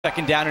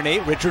Second down and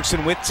 8.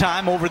 Richardson with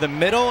time over the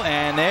middle,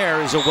 and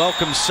there is a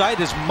welcome sight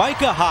as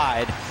Micah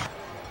Hyde.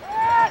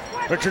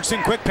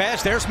 Richardson quick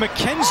pass. There's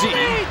McKenzie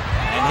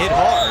and hit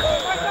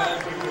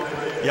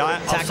hard. Yeah,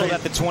 tackled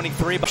at the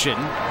 23.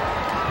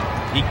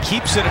 He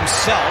keeps it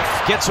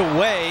himself, gets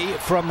away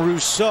from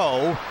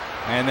Rousseau,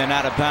 and then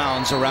out of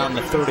bounds around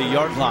the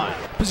 30-yard line.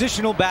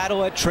 Positional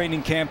battle at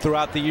training camp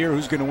throughout the year.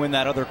 Who's going to win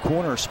that other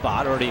corner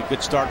spot? Already a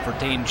good start for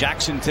Dane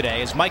Jackson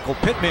today as Michael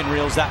Pittman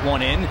reels that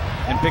one in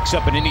and picks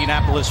up an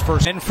Indianapolis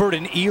first. Enford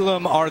and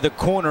Elam are the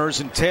corners,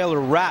 and Taylor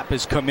Rapp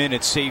has come in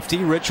at safety.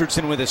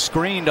 Richardson with a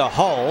screen to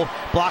Hull.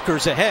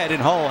 Blockers ahead,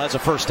 and Hull has a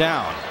first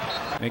down.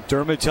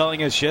 McDermott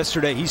telling us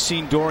yesterday he's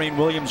seen Dorian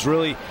Williams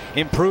really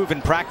improve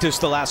in practice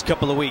the last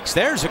couple of weeks.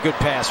 There's a good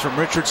pass from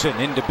Richardson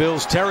into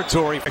Bills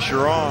territory.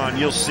 Pressure on,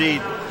 you'll see.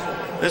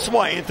 This is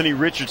why Anthony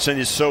Richardson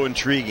is so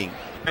intriguing.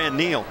 And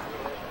Neal.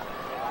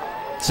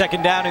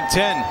 Second down and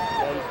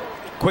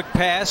 10. Quick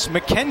pass.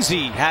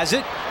 McKenzie has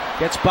it.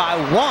 Gets by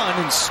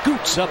one and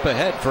scoots up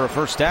ahead for a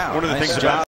first down. One of the nice things job. about